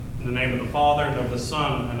In the name of the Father, and of the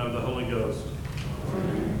Son, and of the Holy Ghost.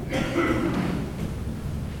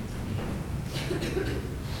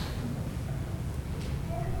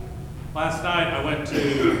 Last night I went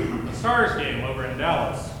to a Stars game over in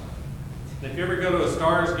Dallas. And if you ever go to a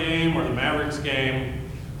Stars game or the Mavericks game,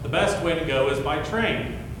 the best way to go is by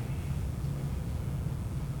train.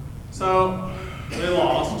 So they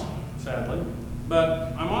lost, sadly,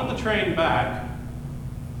 but I'm on the train back,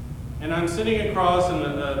 and I'm sitting across, and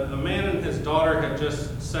the man and his daughter had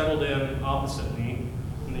just settled in opposite me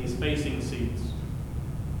in these facing seats.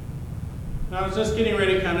 And I was just getting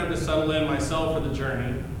ready kind of to settle in myself for the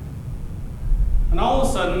journey. And all of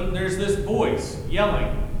a sudden, there's this voice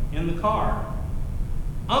yelling in the car,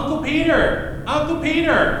 "Uncle Peter! Uncle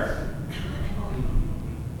Peter!"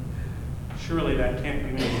 Surely that can't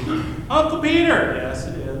be me. "Uncle Peter!" Yes,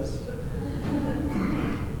 it is.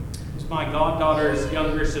 It's my goddaughter's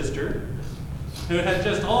younger sister, who had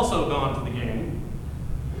just also gone to the game.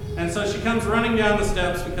 And so she comes running down the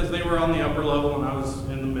steps because they were on the upper level and I was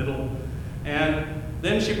in the middle. And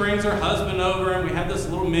then she brings her husband over, and we had this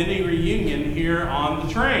little mini reunion here on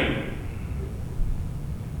the train.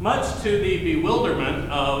 Much to the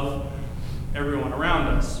bewilderment of everyone around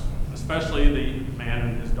us, especially the man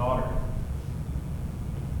and his daughter.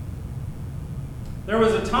 There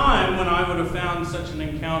was a time when I would have found such an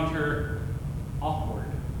encounter awkward.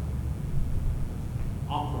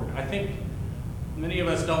 Awkward. I think many of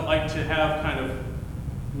us don't like to have kind of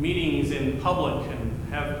meetings in public and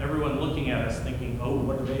have everyone looking at us thinking, oh,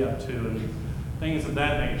 what are they up to, and things of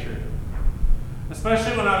that nature.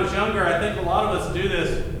 Especially when I was younger, I think a lot of us do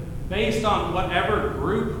this based on whatever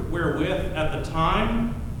group we're with at the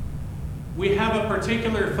time. We have a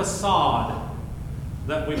particular facade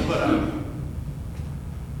that we put up.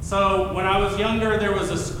 So when I was younger, there was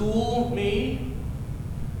a school me,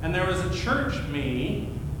 and there was a church me,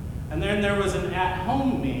 and then there was an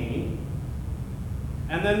at-home me,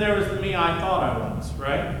 and then there was the me I thought I was,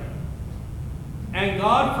 right? And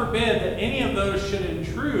God forbid that any of those should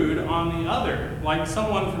intrude on the other. Like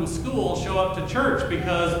someone from school show up to church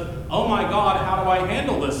because, oh my God, how do I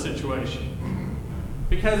handle this situation?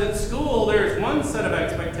 Because at school, there's one set of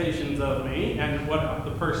expectations of me and what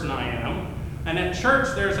the person I am. And at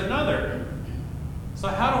church, there's another. So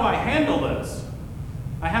how do I handle this?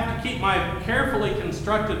 I have to keep my carefully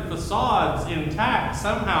constructed facades intact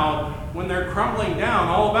somehow when they're crumbling down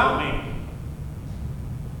all about me.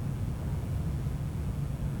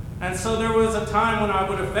 And so there was a time when I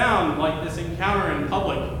would have found like this encounter in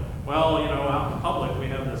public. Well, out in public we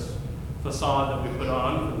have this facade that we put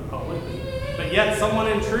on for the public. But yet someone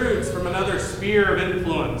intrudes from another sphere of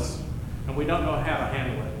influence, and we don't know how to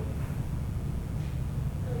handle it.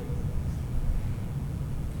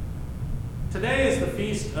 Today is the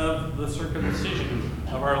feast of the circumcision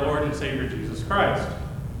of our Lord and Savior Jesus Christ.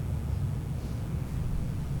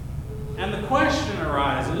 And the question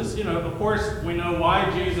arises, of course, we know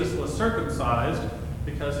why Jesus was circumcised,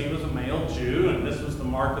 because he was a male Jew, and this was the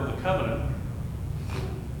mark of the covenant.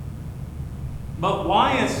 But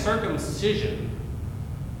why is circumcision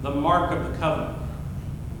the mark of the covenant?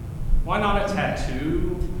 Why not a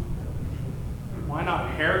tattoo? Why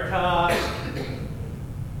not haircut?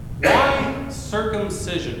 Why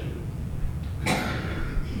circumcision?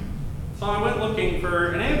 So I went looking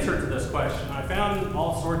for an answer to this question. I found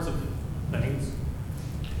all sorts of things.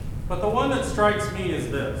 But the one that strikes me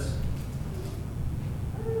is this.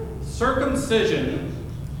 Circumcision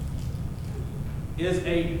is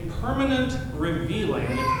a permanent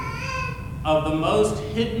revealing of the most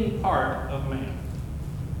hidden part of man.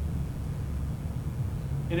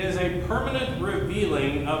 It is a permanent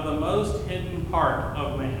revealing of the most hidden part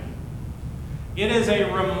of man. It is a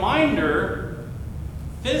reminder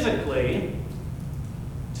physically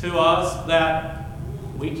to us that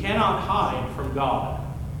we cannot hide from God.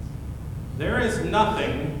 There is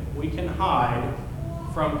nothing we can hide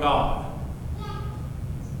from God.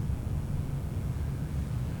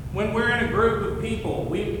 When we're in a group of people,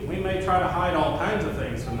 we may try to hide all kinds of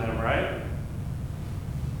things from them, right?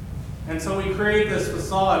 And so we create this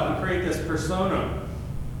facade, we create this persona.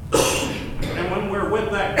 And when we're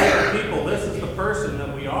with that group of people, this is the person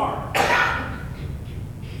that we are.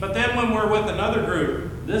 But then when we're with another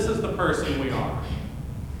group, this is the person we are.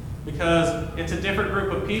 Because it's a different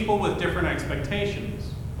group of people with different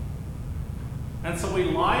expectations. And so we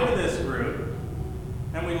lie to this group,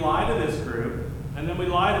 and we lie to this group, and then we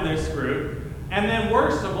lie to this group, and then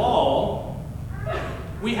worst of all,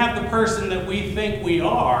 we have the person that we think we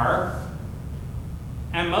are,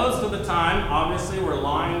 and most of the time, obviously, we're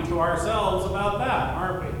lying to ourselves about that,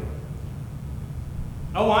 aren't we?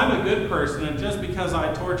 Oh, I'm a good person, and just because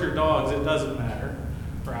I torture dogs, it doesn't matter,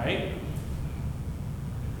 right?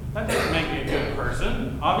 That doesn't make me a good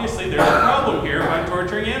person. Obviously, there's a problem here by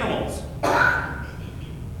torturing animals.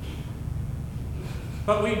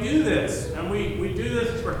 But we do this, and we do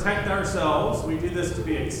this to protect ourselves. We do this to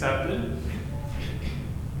be accepted.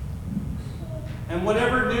 And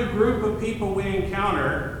whatever new group of people we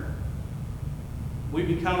encounter, we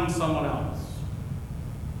become someone else.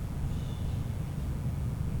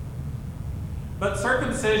 But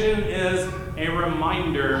circumcision is a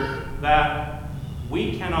reminder that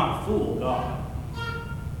we cannot fool God.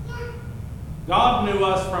 God knew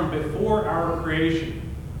us from before our creation.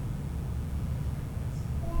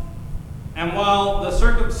 And while the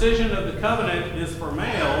circumcision of the covenant is for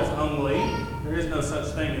males only, there is no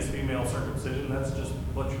such thing as female circumcision, that's just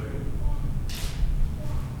butchery.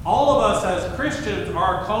 All of us as Christians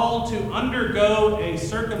are called to undergo a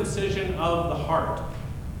circumcision of the heart.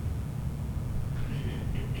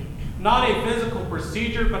 Not a physical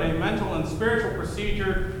procedure, but a mental and spiritual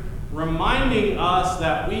procedure reminding us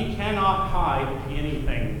that we cannot hide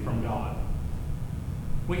anything from God.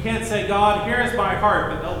 We can't say, God, here's my heart,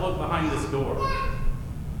 but don't look behind this door.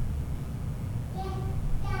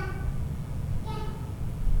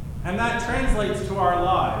 And that translates to our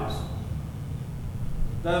lives,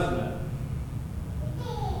 doesn't it?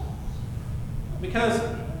 Because,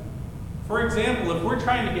 for example, if we're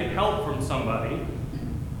trying to get help from somebody,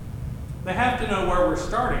 they have to know where we're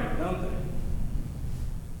starting, don't they?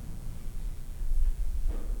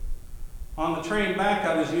 On the train back,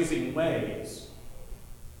 I was using Waze.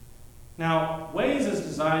 Now, Waze is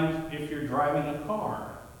designed if you're driving a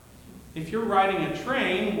car. If you're riding a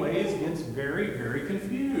train, Waze gets very, very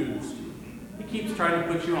confused. It keeps trying to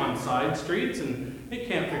put you on side streets, and it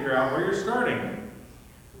can't figure out where you're starting.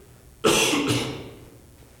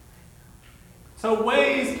 So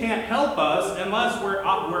Waze can't help us unless we're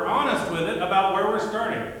honest with it about where we're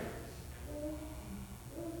starting.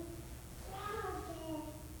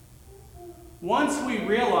 Once we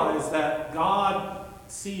realize that God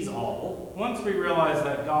sees all, once we realize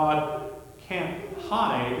that God can't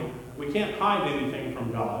hide, we can't hide anything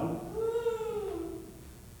from God,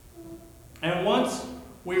 and once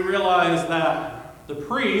we realize that the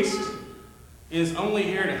priest is only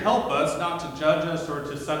here to help us, not to judge us or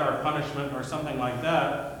to set our punishment or something like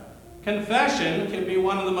that, confession can be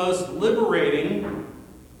one of the most liberating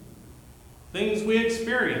things we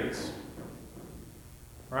experience.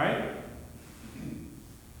 Right?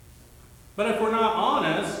 But if we're not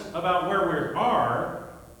honest about where we are,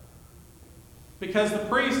 because the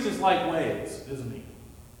priest is like Waze, isn't he?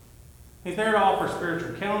 He's there to offer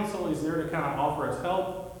spiritual counsel. He's there to kind of offer us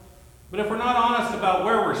help. But if we're not honest about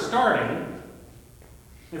where we're starting,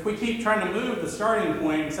 if we keep trying to move the starting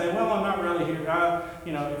point and say, well, I'm not really here, God,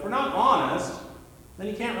 if we're not honest, then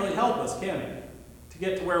he can't really help us, can he? To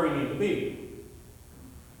get to where we need to be.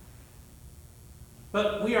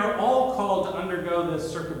 But we are all called to undergo this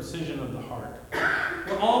circumcision of the heart.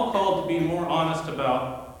 We're all called to be more honest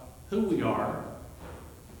about who we are.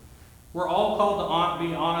 We're all called to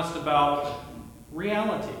be honest about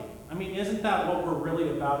reality. I mean, isn't that what we're really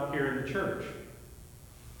about here in the church?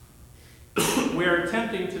 We are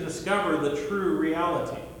attempting to discover the true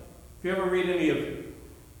reality. If you ever read any of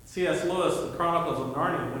C.S. Lewis, The Chronicles of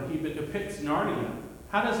Narnia, when he depicts Narnia,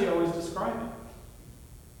 how does he always describe it?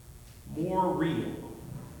 More real.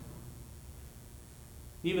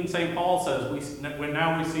 Even St. Paul says,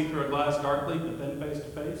 now we see through a glass darkly, but then face to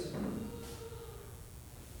face.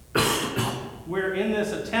 We're in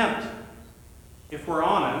this attempt, if we're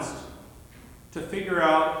honest, to figure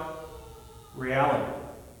out reality.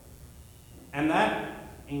 And that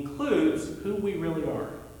includes who we really are.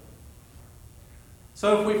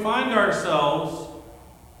 So if we find ourselves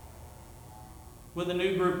with a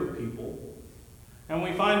new group of people, and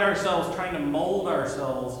we find ourselves trying to mold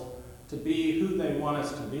ourselves to be who they want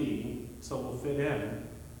us to be, so we'll fit in,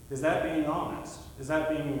 is that being honest? Is that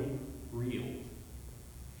being real?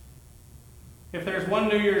 If there's one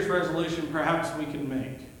New Year's resolution perhaps we can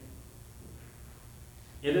make,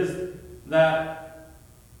 it is that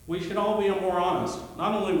we should all be more honest,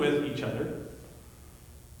 not only with each other,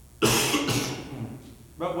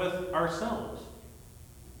 but with ourselves.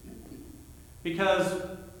 Because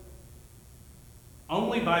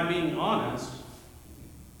only by being honest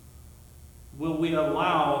will we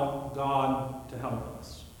allow God to help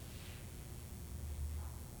us.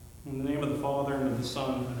 In the name of the Father, and of the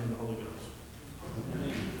Son, and of the Holy Ghost.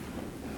 Amen.